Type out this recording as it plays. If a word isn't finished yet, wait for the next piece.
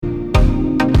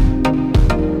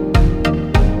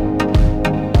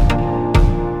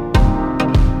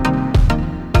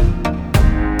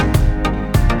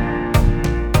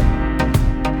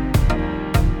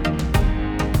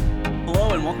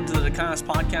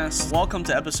podcast. Welcome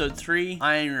to episode 3.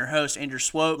 I am your host, Andrew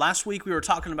Swope. Last week we were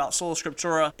talking about Sola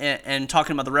Scriptura and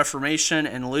talking about the Reformation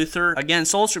and Luther. Again,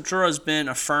 Sola Scriptura has been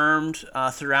affirmed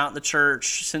throughout the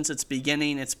church since its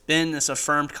beginning. It's been this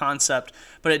affirmed concept,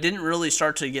 but it didn't really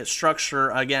start to get structure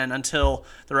again until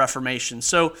the Reformation.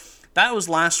 So that was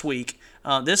last week.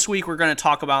 This week we're going to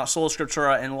talk about Sola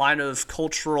Scriptura in light of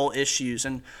cultural issues,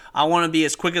 and I want to be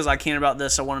as quick as I can about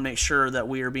this. I want to make sure that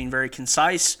we are being very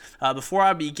concise. Before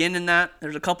I begin in that,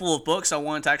 there's a couple of books I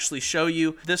wanted to actually show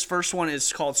you. This first one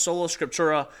is called Sola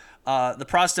Scriptura, the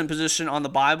Protestant Position on the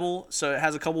Bible. So it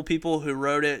has a couple people who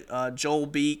wrote it, Joel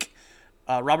Beeke,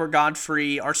 Robert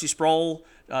Godfrey, R.C. Sproul,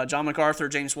 John MacArthur,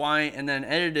 James White, and then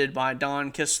edited by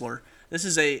Don Kistler. This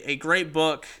is a great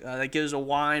book that gives a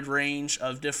wide range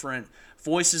of different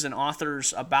voices and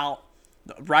authors about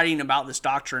writing about this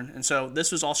doctrine. And so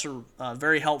this was also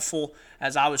very helpful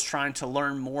as I was trying to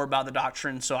learn more about the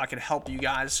doctrine so I could help you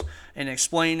guys and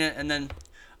explain it. And then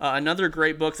another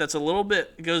great book that's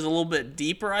goes a little bit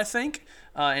deeper, I think,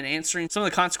 in answering some of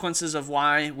the consequences of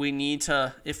why we need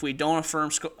to, if we don't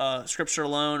affirm Scripture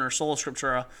alone or Sola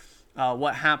Scriptura,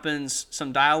 what happens.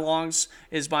 Some dialogues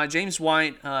is by James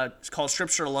White. It's called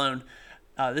Scripture Alone.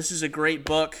 This is a great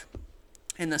book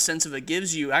in the sense of it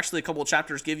gives you, actually a couple of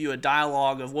chapters give you a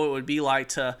dialogue of what it would be like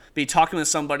to be talking with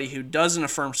somebody who doesn't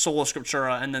affirm Sola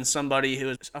Scriptura and then somebody who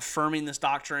is affirming this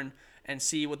doctrine, and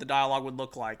see what the dialogue would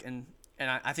look like. And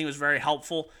I think it was very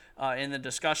helpful in the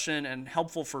discussion and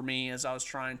helpful for me as I was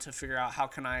trying to figure out how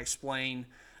can I explain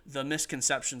the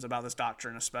misconceptions about this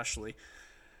doctrine especially.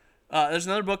 There's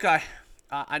another book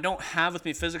I don't have with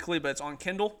me physically, but it's on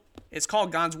Kindle. It's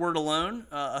called God's Word Alone.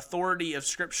 Authority of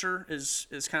Scripture is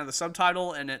kind of the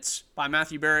subtitle, and it's by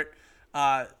Matthew Barrett.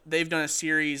 They've done a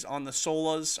series on the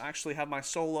solas. I actually have my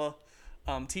Sola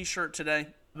t-shirt today.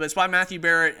 But it's by Matthew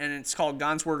Barrett, and it's called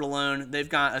God's Word Alone. They've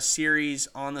got a series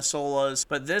on the solas.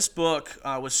 But this book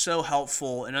was so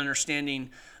helpful in understanding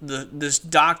this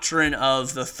doctrine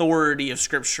of the authority of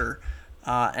Scripture.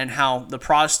 And how the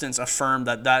Protestants affirm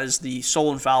that is the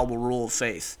sole infallible rule of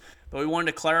faith. But we wanted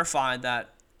to clarify that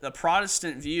the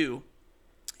Protestant view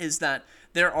is that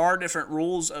there are different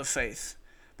rules of faith,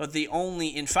 but the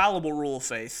only infallible rule of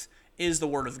faith is the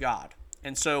Word of God.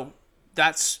 And so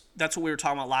that's what we were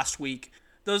talking about last week.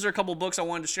 Those are a couple books I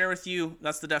wanted to share with you.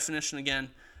 That's the definition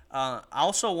again. I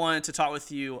also wanted to talk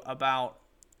with you about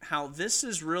how this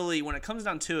is really, when it comes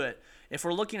down to it, if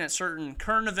we're looking at certain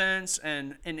current events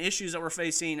and issues that we're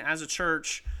facing as a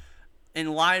church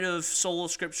in light of Sola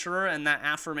Scriptura and that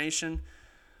affirmation,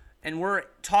 and we're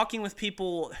talking with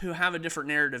people who have a different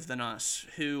narrative than us,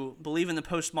 who believe in the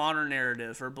postmodern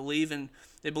narrative or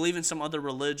they believe in some other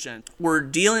religion, we're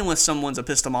dealing with someone's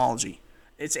epistemology.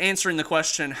 It's answering the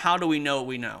question, how do we know what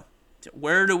we know?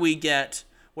 Where's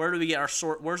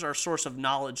our source of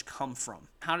knowledge come from?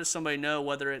 How does somebody know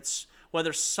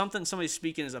whether something somebody's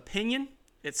speaking is opinion,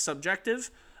 it's subjective,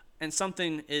 and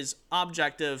something is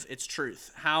objective, it's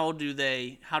truth? How do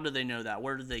they know that?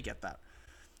 Where do they get that?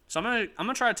 So I'm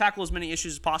gonna try to tackle as many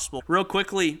issues as possible. Real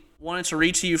quickly, wanted to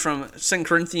read to you from 2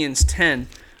 Corinthians 10,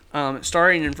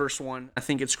 starting in verse 1. I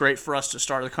think it's great for us to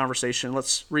start the conversation.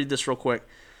 Let's read this real quick.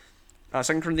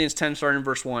 2 Corinthians 10, starting in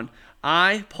verse 1.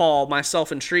 I, Paul,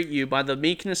 myself entreat you by the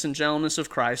meekness and gentleness of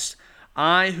Christ,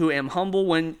 I who am humble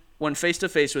when face to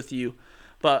face with you,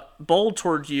 but bold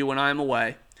toward you when I am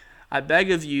away. I beg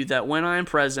of you that when I am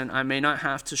present, I may not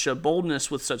have to show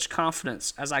boldness with such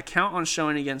confidence as I count on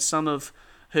showing against some of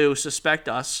who suspect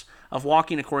us of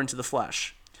walking according to the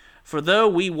flesh. For though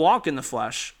we walk in the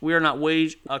flesh, we are not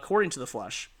waged according to the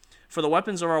flesh. For the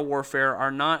weapons of our warfare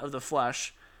are not of the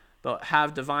flesh, but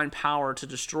have divine power to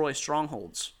destroy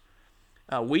strongholds.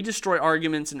 We destroy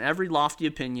arguments and every lofty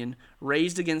opinion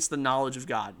raised against the knowledge of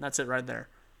God. That's it right there.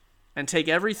 And take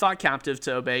every thought captive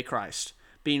to obey Christ,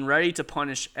 being ready to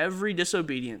punish every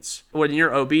disobedience when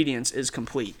your obedience is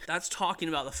complete. That's talking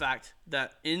about the fact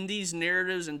that in these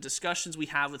narratives and discussions we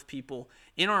have with people,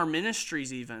 in our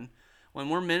ministries even, when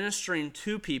we're ministering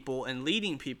to people and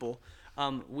leading people,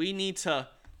 we need to,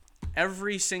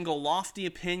 every single lofty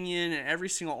opinion and every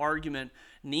single argument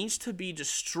needs to be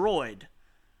destroyed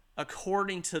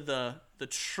according to the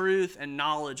truth and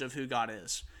knowledge of who God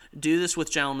is. Do this with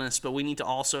gentleness, but we need to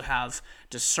also have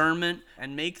discernment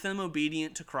and make them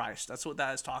obedient to Christ. That's what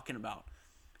that is talking about.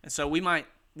 And so we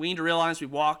need to realize we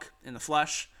walk in the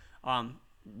flesh.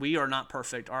 We are not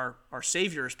perfect. Our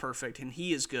Savior is perfect, and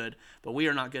He is good, but we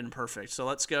are not good and perfect. So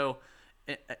let's go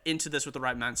into this with the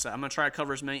right mindset. I'm going to try to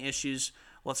cover as many issues.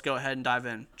 Let's go ahead and dive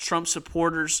in. Trump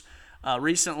supporters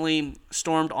recently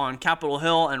stormed on Capitol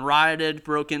Hill and rioted,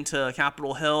 broke into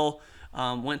Capitol Hill,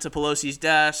 went to Pelosi's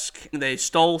desk. They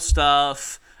stole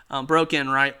stuff. broke in,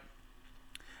 right?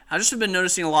 I just have been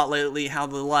noticing a lot lately how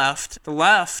the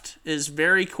left is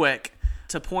very quick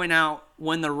to point out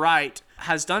when the right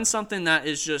has done something that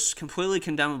is just completely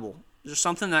condemnable. There's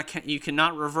something that you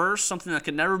cannot reverse, something that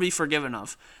can never be forgiven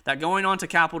of. That going on to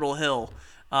Capitol Hill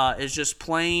is just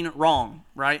plain wrong,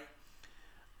 right?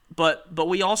 But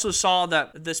we also saw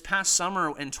that this past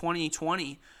summer in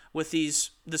 2020, with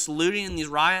this looting and these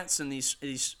riots and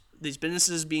these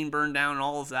businesses being burned down and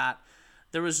all of that,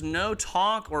 there was no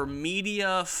talk or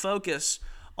media focus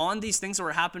on these things that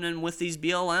were happening with these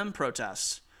BLM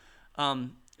protests.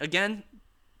 Again,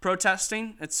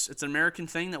 protesting, it's an American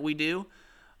thing that we do.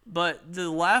 But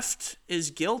the left is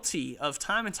guilty of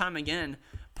time and time again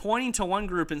pointing to one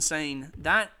group and saying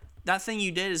that thing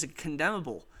you did is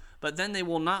condemnable, but then they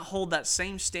will not hold that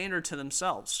same standard to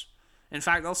themselves. In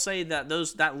fact, they'll say that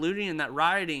that looting and that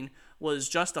rioting was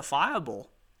justifiable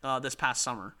this past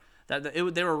summer.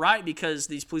 They were right because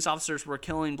these police officers were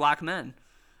killing black men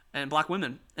and black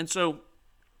women, and so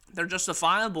they're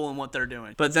justifiable in what they're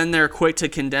doing. But then they're quick to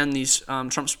condemn these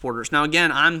Trump supporters. Now,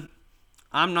 again,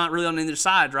 I'm not really on either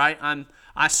side, right?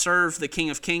 I serve the King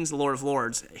of Kings, the Lord of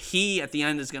Lords. He, at the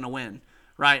end, is going to win,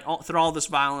 right? Through all this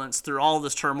violence, through all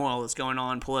this turmoil that's going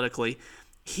on politically,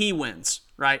 he wins,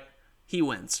 right? He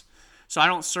wins. So I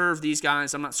don't serve these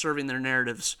guys. I'm not serving their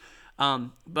narratives.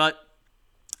 But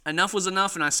enough was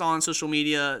enough, and I saw on social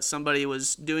media somebody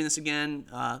was doing this again,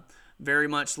 very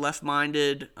much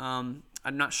left-minded.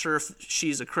 I'm not sure if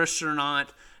she's a Christian or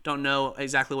not. Don't know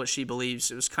exactly what she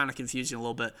believes. It was kind of confusing a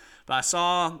little bit. But I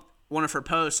saw one of her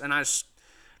posts, and I just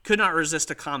could not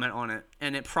resist a comment on it.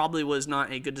 And it probably was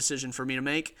not a good decision for me to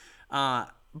make.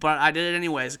 But I did it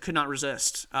anyways. I could not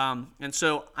resist. And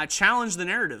so I challenged the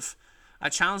narrative. I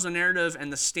challenged the narrative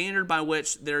and the standard by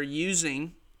which they're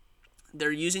using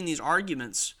these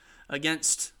arguments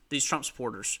against these Trump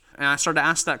supporters. And I started to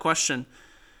ask that question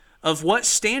of what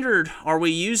standard are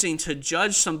we using to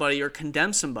judge somebody or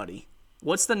condemn somebody?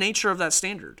 What's the nature of that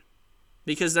standard?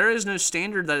 Because there is no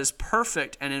standard that is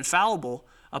perfect and infallible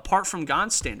apart from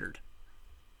God's standard,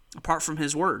 apart from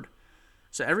His Word.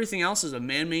 So everything else is a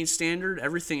man-made standard.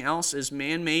 Everything else is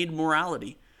man-made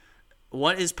morality.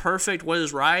 What is perfect, what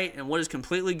is right, and what is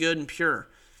completely good and pure?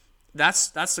 That's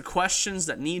the questions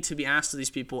that need to be asked of these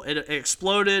people. It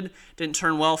exploded, didn't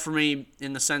turn well for me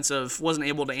in the sense of wasn't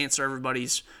able to answer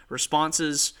everybody's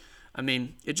responses. I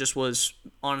mean, it just was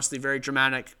honestly very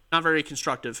dramatic, not very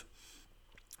constructive.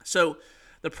 So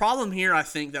the problem here, I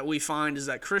think, that we find is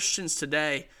that Christians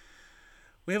today,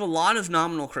 we have a lot of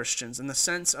nominal Christians in the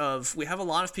sense of we have a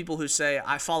lot of people who say,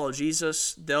 I follow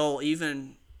Jesus. They'll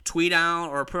even tweet out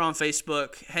or put on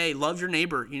Facebook, hey, love your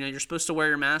neighbor. You know, you're supposed to wear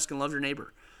your mask and love your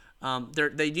neighbor.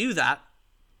 They do that.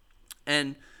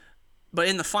 But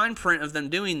in the fine print of them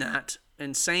doing that,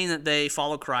 and saying that they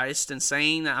follow Christ and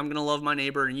saying that I'm going to love my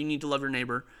neighbor and you need to love your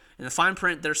neighbor, in the fine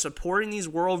print, they're supporting these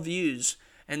worldviews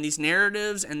and these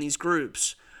narratives and these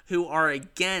groups who are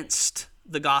against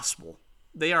the gospel.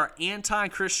 They are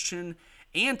anti-Christian,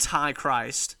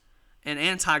 anti-Christ, and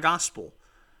anti-gospel.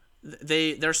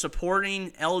 They're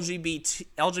supporting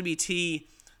LGBT,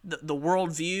 the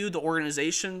worldview, the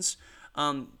organizations.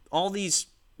 All these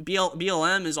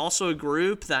BLM is also a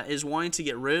group that is wanting to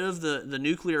get rid of the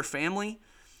nuclear family.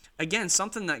 Again,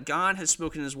 something that God has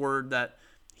spoken in His Word, that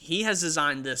He has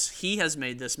designed this. He has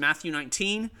made this. Matthew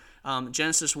 19,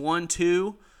 Genesis 1,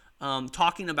 2,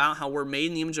 talking about how we're made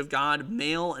in the image of God,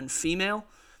 male and female.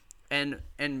 And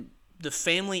the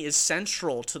family is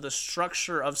central to the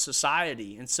structure of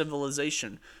society and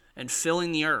civilization and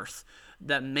filling the earth.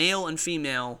 That male and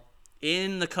female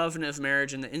in the covenant of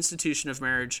marriage and the institution of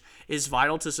marriage is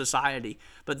vital to society.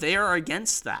 But they are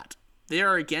against that. They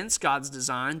are against God's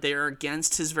design. They are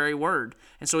against His very word.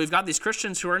 And so we've got these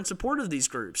Christians who are in support of these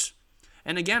groups.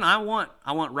 And again, I want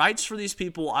rights for these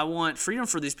people. I want freedom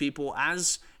for these people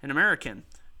as an American,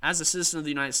 as a citizen of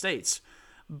the United States.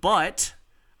 But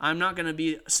I'm not going to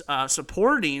be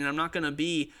supporting, I'm not going to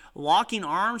be locking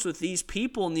arms with these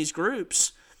people and these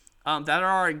groups that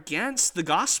are against the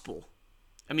gospel.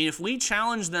 I mean, if we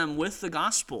challenge them with the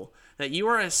gospel, that you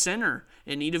are a sinner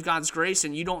in need of God's grace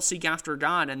and you don't seek after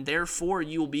God, and therefore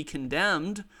you will be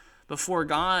condemned before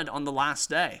God on the last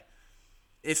day.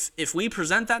 If we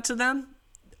present that to them,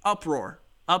 uproar,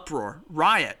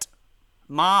 riot,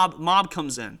 mob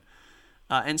comes in.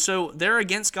 And so they're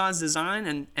against God's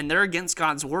design and they're against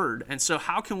God's word. And so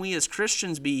how can we as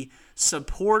Christians be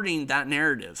supporting that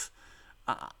narrative?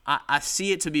 I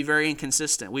see it to be very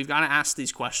inconsistent. We've got to ask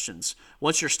these questions.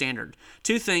 What's your standard?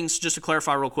 Two things, just to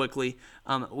clarify real quickly.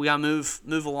 We got to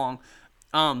move along.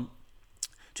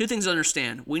 Two things to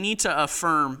understand. We need to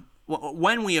affirm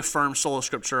when we affirm sola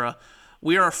scriptura,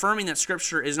 we are affirming that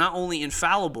Scripture is not only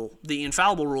infallible, the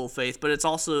infallible rule of faith, but it's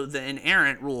also the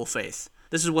inerrant rule of faith.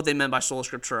 This is what they meant by sola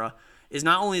scriptura, is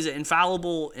not only is it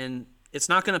infallible and it's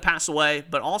not going to pass away,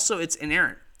 but also it's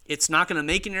inerrant. It's not going to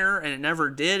make an error, and it never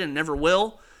did and never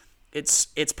will. It's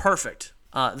perfect.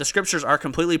 The Scriptures are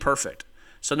completely perfect.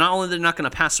 So not only are they not going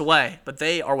to pass away, but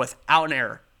they are without an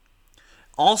error.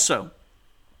 Also,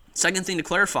 second thing to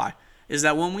clarify is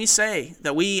that when we say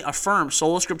that we affirm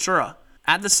sola scriptura,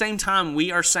 at the same time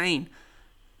we are saying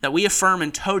that we affirm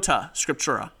in tota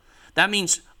scriptura. That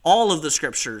means all of the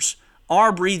Scriptures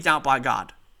are breathed out by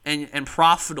God and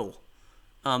profitable,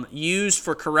 used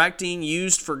for correcting,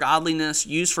 used for godliness,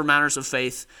 used for matters of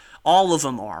faith. All of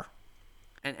them are.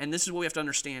 And this is what we have to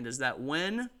understand, is that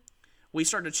when we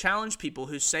start to challenge people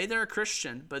who say they're a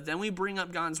Christian, but then we bring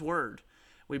up God's Word,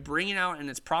 we bring it out in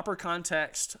its proper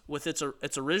context with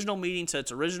its original meaning to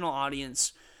its original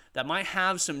audience that might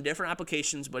have some different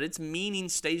applications, but its meaning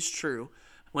stays true.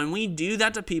 When we do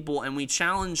that to people and we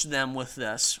challenge them with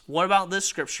this, what about this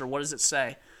Scripture? What does it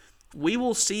say? We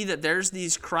will see that there's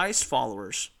these Christ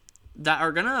followers that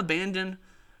are going to abandon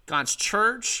God's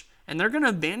church, and they're going to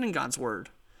abandon God's Word.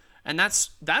 And that's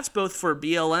both for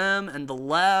BLM and the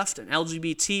left and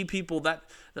LGBT people, that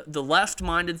the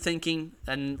left-minded thinking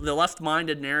and the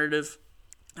left-minded narrative,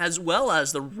 as well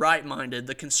as the right-minded,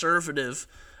 the conservative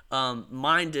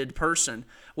minded person.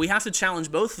 We have to challenge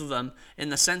both of them in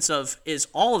the sense of, is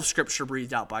all of Scripture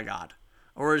breathed out by God?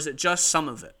 Or is it just some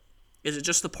of it? Is it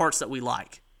just the parts that we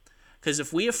like? Because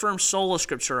if we affirm sola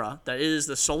scriptura, that it is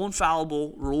the sole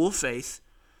infallible rule of faith,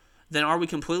 then are we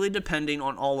completely depending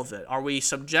on all of it? Are we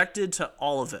subjected to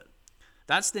all of it?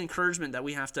 That's the encouragement that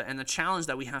we have to, and the challenge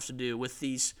that we have to do with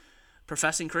these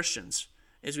professing Christians,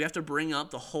 is we have to bring up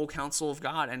the whole counsel of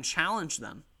God and challenge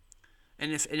them.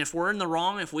 And if we're in the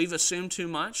wrong, if we've assumed too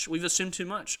much, we've assumed too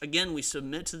much. Again, we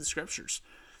submit to the Scriptures.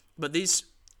 But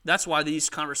that's why these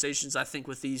conversations, I think,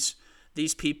 with these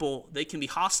people, they can be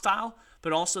hostile,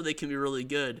 but also they can be really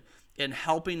good in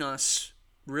helping us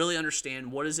really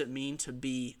understand, what does it mean to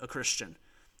be a Christian?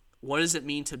 What does it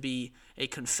mean to be a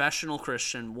confessional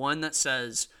Christian? One that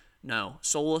says, no,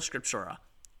 sola scriptura,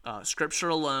 Scripture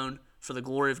alone, for the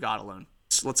glory of God alone.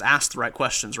 So let's ask the right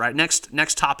questions, right?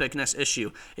 Next topic, next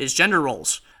issue is gender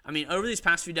roles. I mean, over these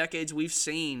past few decades, we've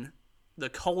seen the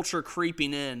culture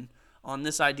creeping in on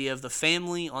this idea of the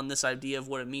family, on this idea of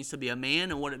what it means to be a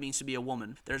man and what it means to be a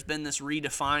woman. There's been this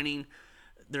redefining.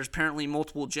 There's apparently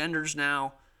multiple genders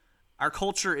now. Our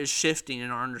culture is shifting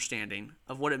in our understanding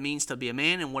of what it means to be a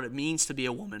man and what it means to be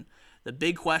a woman. The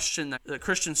big question that the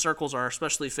Christian circles are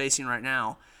especially facing right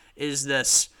now is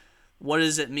this: what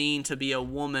does it mean to be a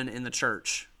woman in the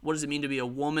church? What does it mean to be a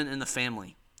woman in the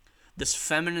family? This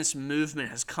feminist movement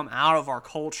has come out of our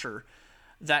culture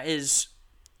that is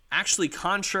actually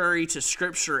contrary to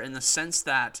Scripture, in the sense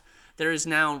that they're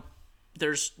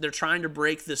trying to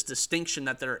break this distinction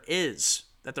that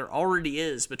there already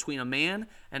is between a man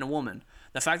and a woman.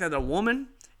 The fact that a woman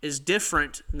is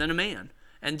different than a man,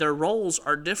 and their roles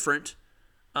are different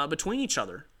between each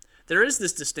other. There is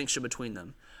this distinction between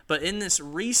them. But in this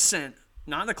recent,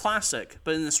 not the classic,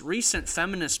 but in this recent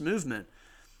feminist movement,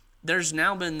 there's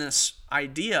now been this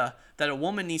idea that a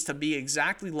woman needs to be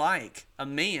exactly like a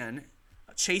man,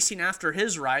 chasing after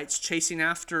his rights, chasing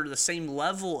after the same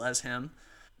level as him.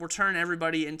 We're turning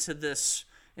everybody into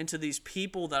these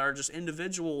people that are just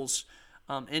individuals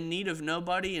in need of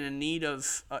nobody and in need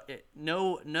of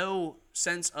no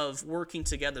sense of working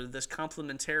together, this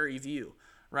complementary view,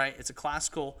 right? It's a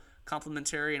classical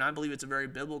complementary, and I believe it's a very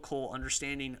biblical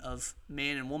understanding of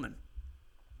man and woman.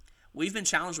 We've been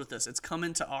challenged with this. It's come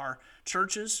into our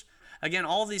churches. Again,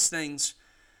 all of these things,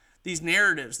 these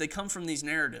narratives, they come from these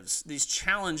narratives. These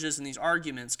challenges and these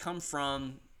arguments come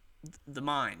from the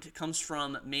mind. It comes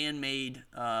from man-made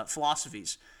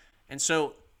philosophies. And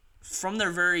so from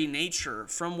their very nature,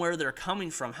 from where they're coming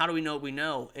from, how do we know what we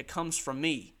know? It comes from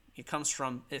me. It comes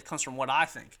from what I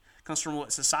think. It comes from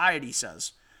what society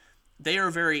says. They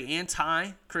are very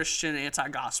anti-Christian,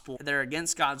 anti-gospel. They're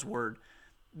against God's word,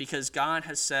 because God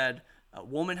has said a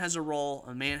woman has a role,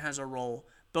 a man has a role,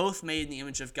 both made in the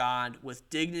image of God, with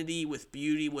dignity, with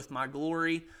beauty, with my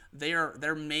glory.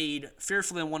 They're made,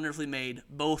 fearfully and wonderfully made,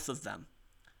 both of them.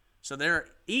 So they're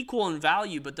equal in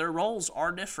value, but their roles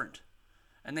are different.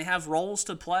 And they have roles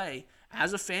to play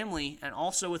as a family and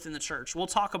also within the church. We'll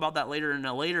talk about that later in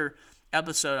a later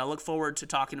episode. I look forward to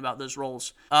talking about those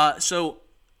roles. So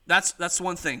that's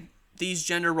one thing. These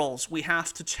gender roles, we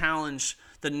have to challenge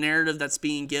the narrative that's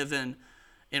being given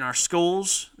in our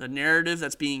schools, the narrative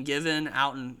that's being given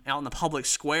out in the public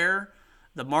square,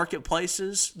 the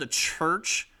marketplaces, the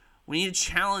church. We need to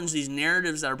challenge these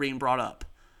narratives that are being brought up.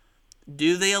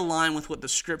 Do they align with what the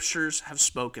Scriptures have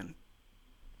spoken?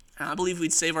 And I believe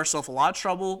we'd save ourselves a lot of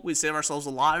trouble. We'd save ourselves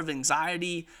a lot of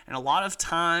anxiety and a lot of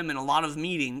time and a lot of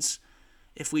meetings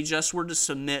if we just were to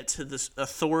submit to the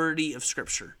authority of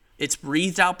Scripture. It's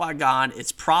breathed out by God.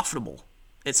 It's profitable.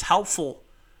 It's helpful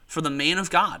for the man of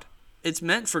God. It's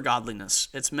meant for godliness.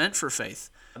 It's meant for faith.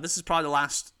 This is probably the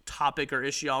last topic or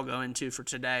issue I'll go into for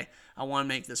today. I want to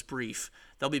make this brief.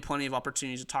 There'll be plenty of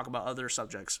opportunities to talk about other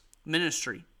subjects.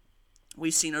 Ministry.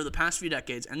 We've seen over the past few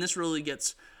decades, and this really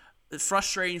gets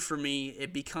frustrating for me.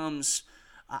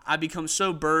 I become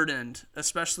so burdened,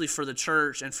 especially for the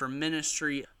church and for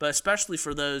ministry, but especially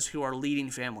for those who are leading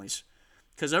families.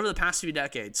 Because over the past few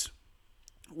decades,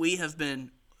 we have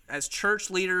been, as church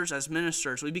leaders, as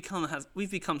ministers, we've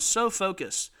become so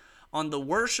focused on the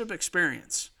worship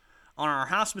experience, on our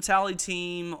hospitality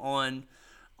team, on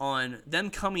them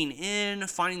coming in,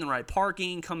 finding the right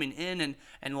parking, coming in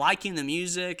and liking the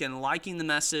music and liking the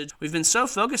message. We've been so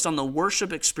focused on the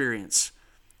worship experience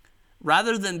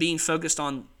rather than being focused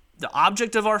on the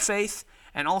object of our faith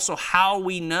and also how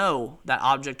we know that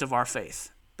object of our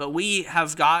faith. But we've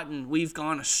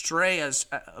gone astray, as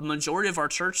a majority of our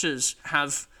churches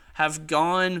have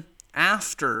gone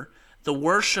after the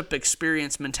worship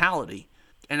experience mentality.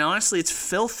 And honestly, it's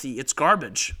filthy, it's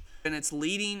garbage. And it's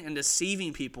leading and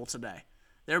deceiving people today.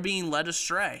 They're being led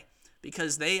astray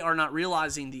because they are not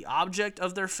realizing the object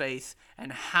of their faith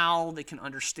and how they can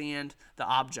understand the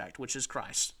object, which is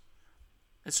Christ.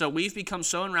 And so we've become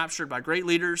so enraptured by great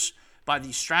leaders, by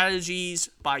these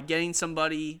strategies, by getting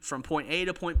somebody from point A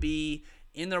to point B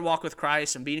in their walk with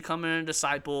Christ and becoming a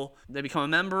disciple. They become a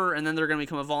member, and then they're going to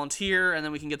become a volunteer, and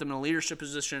then we can get them in a leadership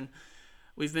position.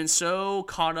 We've been so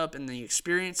caught up in the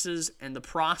experiences and the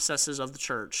processes of the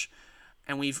church,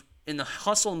 and in the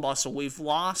hustle and bustle, we've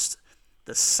lost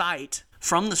the sight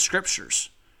from the Scriptures,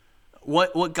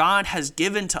 what God has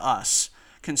given to us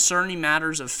concerning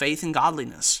matters of faith and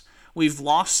godliness. We've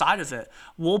lost sight of it.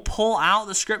 We'll pull out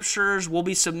the Scriptures, we'll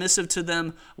be submissive to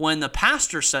them when the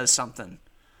pastor says something,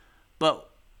 but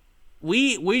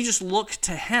we just look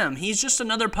to him. He's just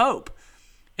another pope.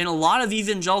 In a lot of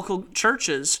evangelical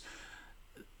churches,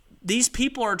 these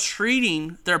people are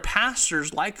treating their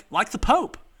pastors like the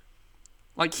Pope.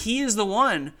 Like he is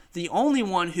the only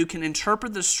one who can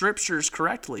interpret the Scriptures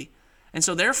correctly. And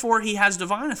so therefore he has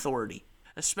divine authority,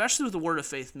 especially with the Word of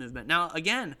Faith movement. Now,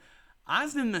 again,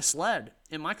 I've been misled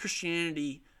in my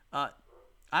Christianity.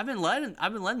 I've been led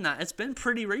in that. It's been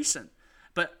pretty recent.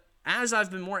 But as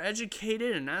I've been more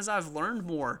educated and as I've learned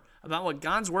more about what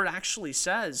God's Word actually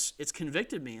says, it's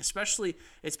convicted me. Especially,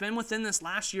 it's been within this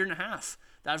last year and a half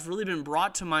that I've really been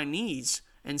brought to my knees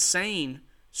and saying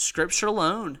Scripture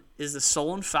alone is the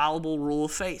sole infallible rule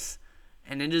of faith.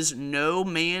 And it is no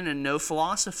man and no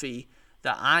philosophy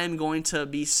that I am going to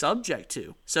be subject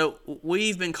to. So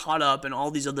we've been caught up in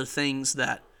all these other things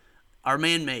that are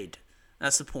man-made.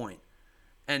 That's the point.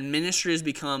 And ministry has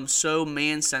become so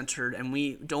man-centered, and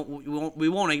we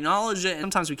won't acknowledge it, and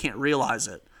sometimes we can't realize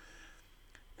it.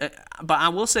 But I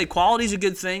will say quality is a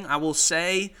good thing. I will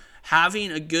say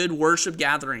having a good worship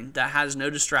gathering that has no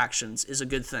distractions is a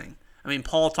good thing. I mean,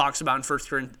 Paul talks about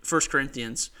in 1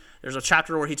 Corinthians, there's a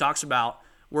chapter where he talks about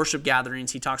worship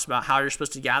gatherings. He talks about how you're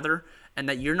supposed to gather and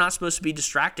that you're not supposed to be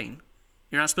distracting.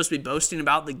 You're not supposed to be boasting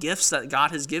about the gifts that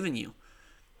God has given you.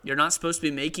 You're not supposed to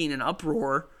be making an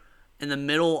uproar in the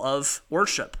middle of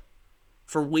worship.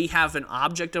 For we have an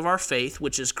object of our faith,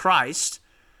 which is Christ,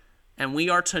 and we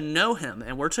are to know him,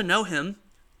 and we're to know him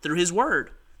through his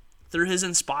word, through his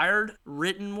inspired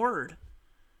written word.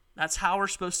 That's how we're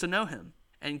supposed to know him.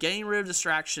 And getting rid of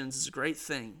distractions is a great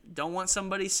thing. Don't want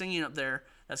somebody singing up there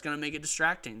that's going to make it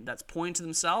distracting, that's pointing to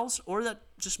themselves, or that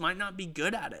just might not be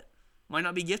good at it, might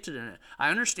not be gifted in it.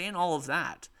 I understand all of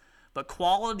that, but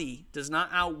quality does not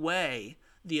outweigh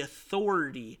the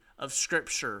authority of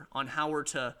Scripture on how we're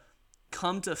to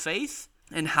come to faith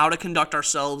and how to conduct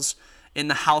ourselves in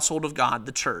the household of God,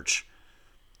 the church.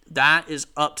 That is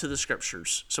up to the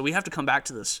Scriptures. So we have to come back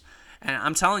to this. And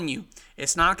I'm telling you,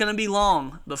 it's not going to be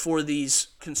long before these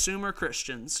consumer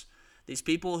Christians, these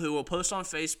people who will post on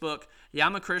Facebook, yeah,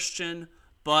 I'm a Christian,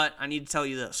 but I need to tell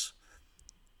you this.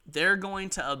 They're going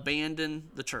to abandon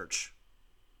the church.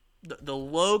 The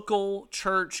local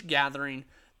church gathering,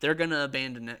 they're going to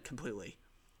abandon it completely.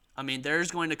 I mean, there's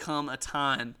going to come a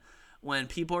time when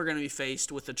people are going to be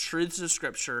faced with the truths of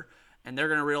Scripture, and they're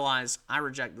going to realize, I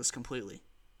reject this completely.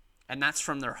 And that's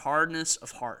from their hardness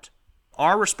of heart.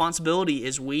 Our responsibility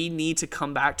is we need to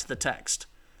come back to the text.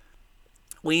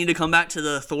 We need to come back to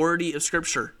the authority of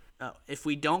Scripture. If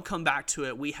we don't come back to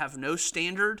it, we have no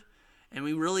standard And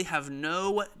we really have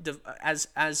no, as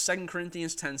 2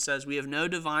 Corinthians 10 says, we have no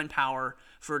divine power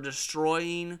for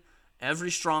destroying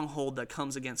every stronghold that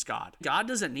comes against God. God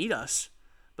doesn't need us,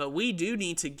 but we do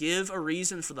need to give a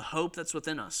reason for the hope that's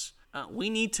within us. We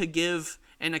need to give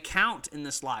an account in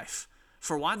this life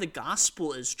for why the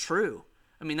gospel is true.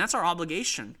 I mean, that's our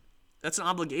obligation. That's an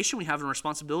obligation we have and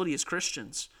responsibility as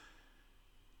Christians.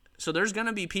 So there's going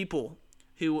to be people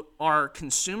who are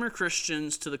consumer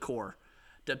Christians to the core,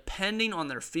 depending on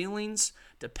their feelings,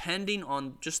 depending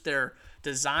on just their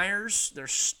desires, their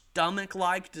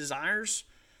stomach-like desires,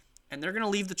 and they're going to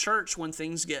leave the church when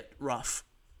things get rough.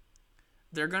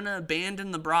 They're going to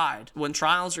abandon the bride when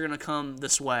trials are going to come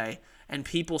this way and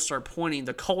people start pointing,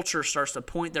 the culture starts to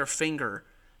point their finger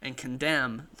and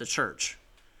condemn the church.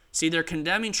 See, they're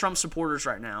condemning Trump supporters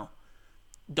right now.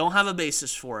 Don't have a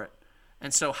basis for it.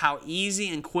 And so how easy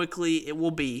and quickly it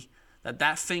will be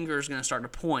that finger is going to start to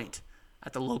point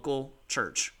at the local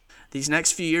church. These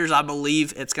next few years, I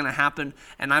believe it's going to happen,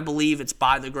 and I believe it's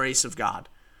by the grace of God.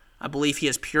 I believe He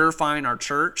is purifying our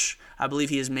church. I believe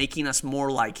He is making us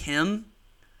more like Him.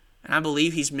 And I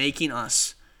believe He's making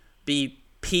us be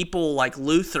people like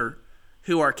Luther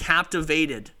who are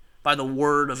captivated by the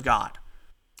Word of God.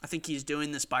 I think He's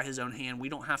doing this by His own hand. We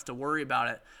don't have to worry about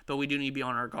it, but we do need to be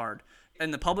on our guard.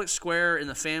 In the public square, in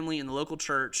the family, in the local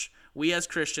church, we as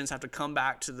Christians have to come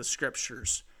back to the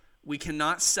Scriptures. We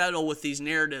cannot settle with these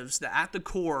narratives that at the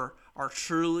core are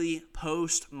truly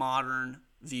postmodern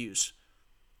views.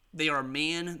 They are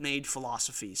man-made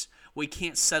philosophies. We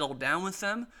can't settle down with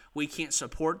them. We can't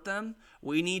support them.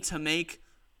 We need to make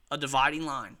a dividing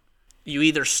line. You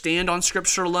either stand on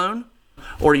Scripture alone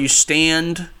or you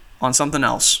stand on something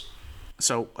else.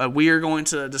 So we are going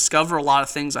to discover a lot of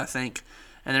things, I think,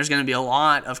 and there's going to be a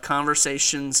lot of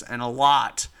conversations and a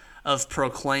lot of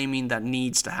proclaiming that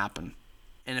needs to happen.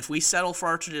 And if we settle for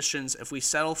our traditions, if we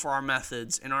settle for our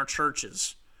methods in our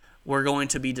churches, we're going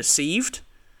to be deceived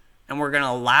and we're going to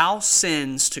allow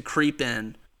sins to creep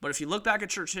in. But if you look back at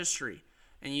church history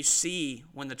and you see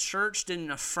when the church didn't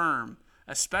affirm,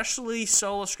 especially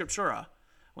Sola Scriptura,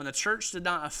 when the church did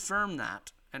not affirm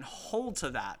that and hold to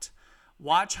that,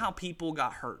 watch how people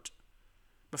got hurt.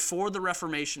 Before the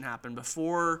Reformation happened,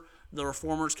 before the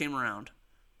Reformers came around,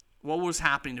 what was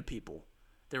happening to people?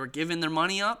 They were giving their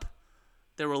money up.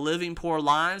 They were living poor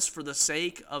lives for the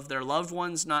sake of their loved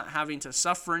ones not having to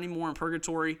suffer anymore in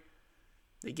purgatory.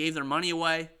 They gave their money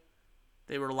away.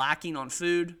 They were lacking on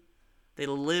food. They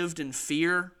lived in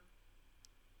fear.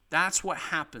 That's what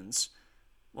happens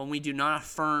when we do not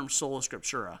affirm Sola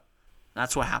Scriptura.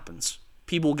 That's what happens.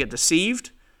 People get deceived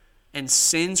and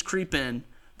sins creep in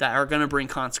that are going to bring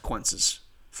consequences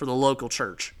for the local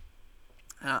church.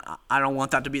 I don't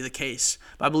want that to be the case,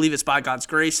 but I believe it's by God's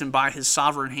grace and by His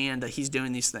sovereign hand that He's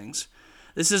doing these things.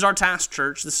 This is our task,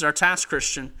 church. This is our task,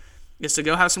 Christian, is to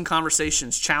go have some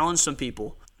conversations, challenge some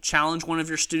people, challenge one of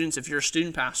your students if you're a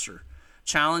student pastor,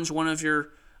 challenge one of your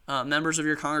members of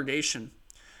your congregation,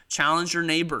 challenge your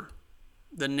neighbor,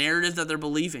 the narrative that they're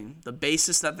believing, the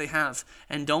basis that they have,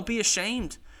 and don't be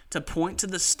ashamed to point to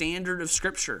the standard of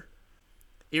Scripture.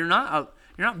 You're not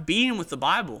beating them with the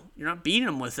Bible. You're not beating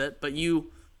them with it, but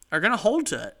you are going to hold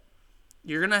to it.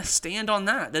 You're going to stand on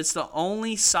that. That's the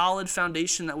only solid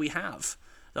foundation that we have.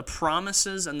 The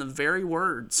promises and the very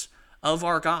words of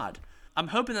our God. I'm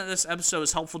hoping that this episode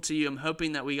is helpful to you. I'm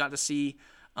hoping that we got to see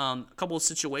a couple of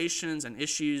situations and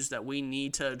issues that we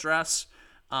need to address.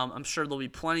 I'm sure there'll be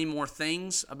plenty more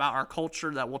things about our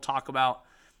culture that we'll talk about.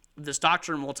 This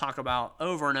doctrine we'll talk about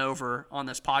over and over on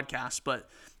this podcast. But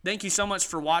thank you so much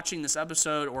for watching this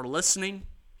episode or listening.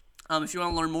 If you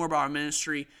want to learn more about our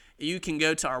ministry, you can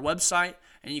go to our website,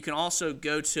 and you can also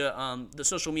go to the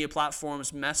social media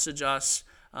platforms, message us,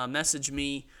 message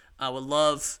me. I would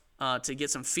love to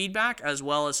get some feedback as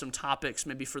well as some topics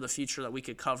maybe for the future that we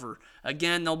could cover.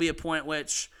 Again, there'll be a point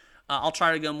which I'll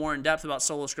try to go more in depth about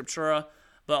Sola Scriptura,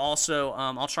 but also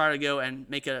I'll try to go and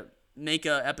make a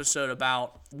episode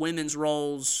about women's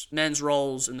roles, men's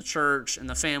roles in the church and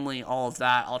the family, all of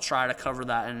that. I'll try to cover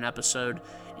that in an episode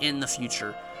in the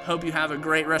future. Hope you have a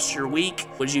great rest of your week.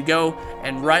 Would you go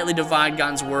and rightly divide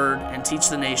God's word and teach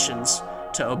the nations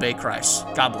to obey Christ?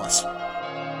 God bless.